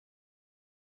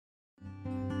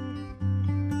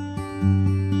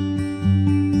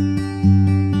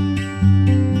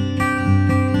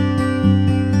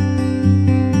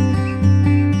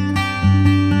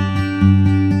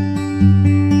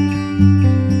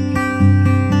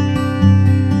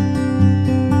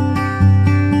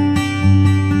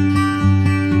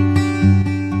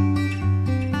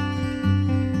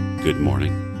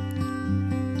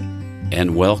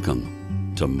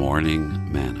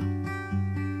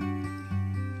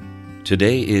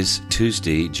Today is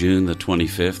Tuesday, June the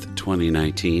 25th,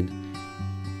 2019,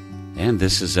 and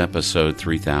this is episode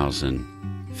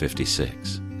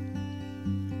 3056.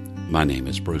 My name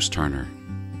is Bruce Turner.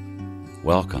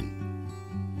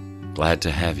 Welcome. Glad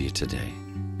to have you today.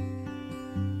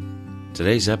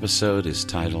 Today's episode is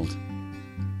titled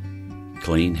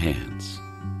Clean Hands.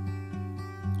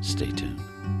 Stay tuned.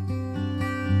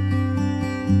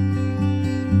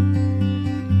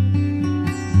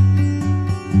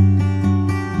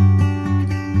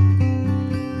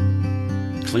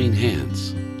 Clean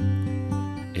hands.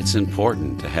 It's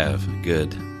important to have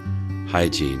good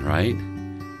hygiene, right?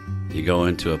 You go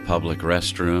into a public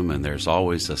restroom and there's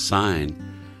always a sign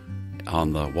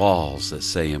on the walls that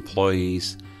say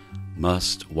employees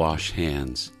must wash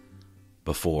hands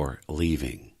before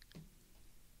leaving.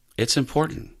 It's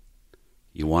important.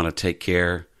 You want to take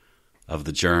care of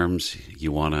the germs.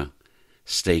 You want to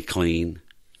stay clean.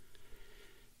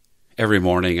 Every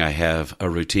morning I have a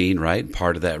routine, right?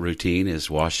 Part of that routine is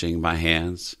washing my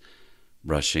hands,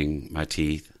 brushing my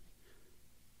teeth.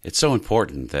 It's so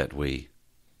important that we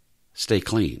stay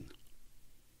clean.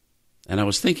 And I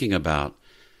was thinking about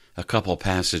a couple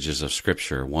passages of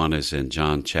Scripture. One is in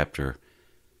John chapter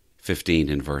 15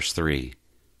 and verse 3.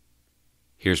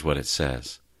 Here's what it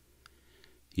says.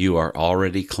 You are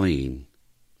already clean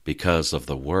because of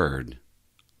the word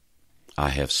I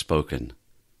have spoken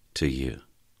to you.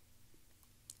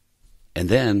 And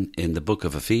then in the book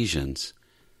of Ephesians,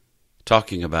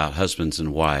 talking about husbands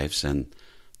and wives, and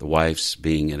the wives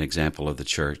being an example of the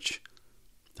church,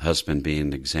 the husband being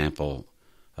an example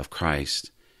of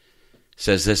Christ,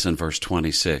 says this in verse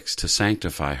 26, to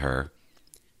sanctify her,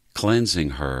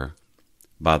 cleansing her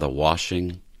by the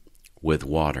washing with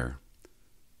water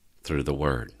through the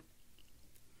word.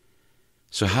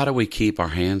 So how do we keep our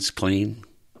hands clean?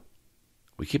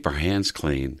 We keep our hands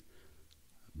clean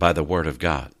by the word of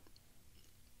God.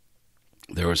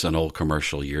 There was an old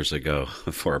commercial years ago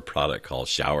for a product called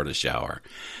Shower to Shower.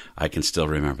 I can still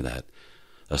remember that.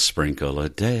 A sprinkle a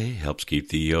day helps keep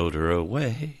the odor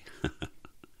away.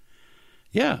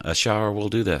 Yeah, a shower will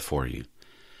do that for you.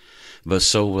 But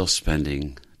so will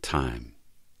spending time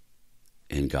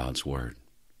in God's Word.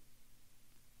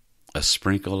 A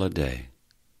sprinkle a day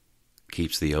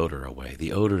keeps the odor away,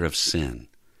 the odor of sin,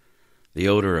 the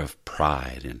odor of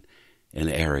pride and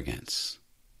arrogance.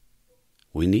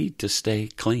 We need to stay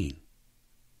clean.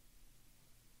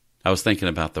 I was thinking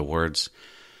about the words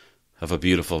of a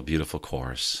beautiful, beautiful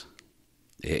chorus.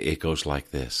 It goes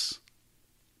like this.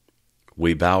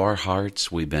 We bow our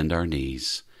hearts, we bend our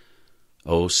knees.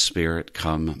 O Spirit,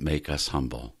 come make us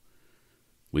humble.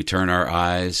 We turn our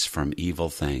eyes from evil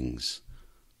things.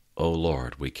 O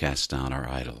Lord, we cast down our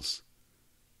idols.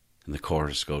 And the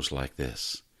chorus goes like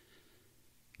this.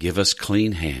 Give us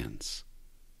clean hands.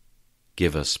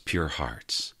 Give us pure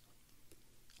hearts.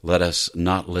 Let us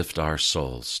not lift our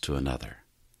souls to another.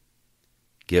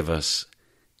 Give us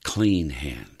clean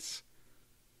hands.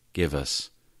 Give us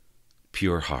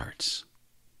pure hearts.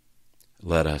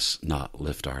 Let us not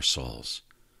lift our souls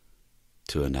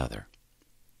to another.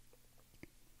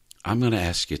 I'm going to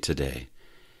ask you today,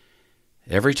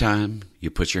 every time you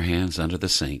put your hands under the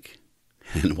sink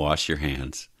and wash your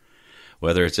hands,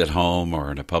 whether it's at home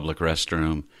or in a public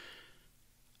restroom,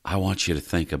 I want you to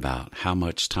think about how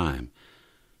much time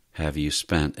have you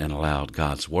spent and allowed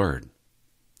God's Word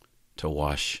to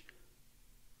wash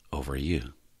over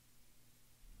you.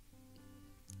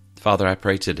 Father, I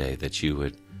pray today that you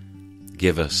would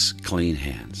give us clean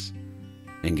hands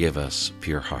and give us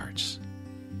pure hearts.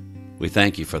 We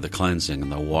thank you for the cleansing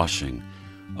and the washing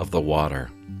of the water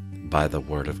by the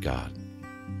Word of God.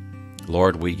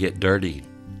 Lord, we get dirty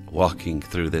walking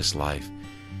through this life,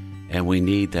 and we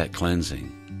need that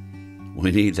cleansing.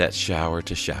 We need that shower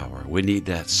to shower. We need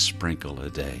that sprinkle a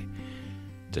day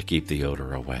to keep the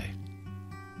odor away.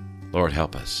 Lord,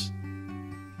 help us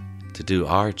to do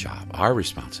our job, our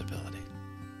responsibility,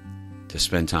 to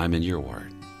spend time in your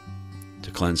word,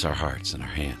 to cleanse our hearts and our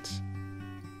hands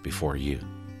before you.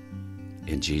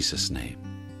 In Jesus' name,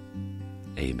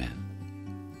 amen.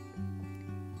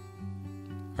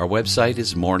 Our website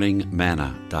is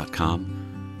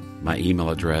morningmanna.com. My email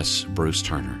address,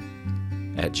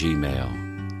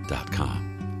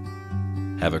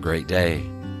 bruceturner@gmail.com. Have a great day.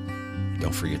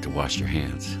 Don't forget to wash your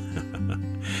hands.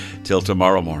 Till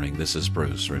tomorrow morning, this is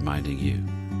Bruce reminding you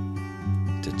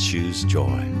to choose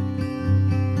joy.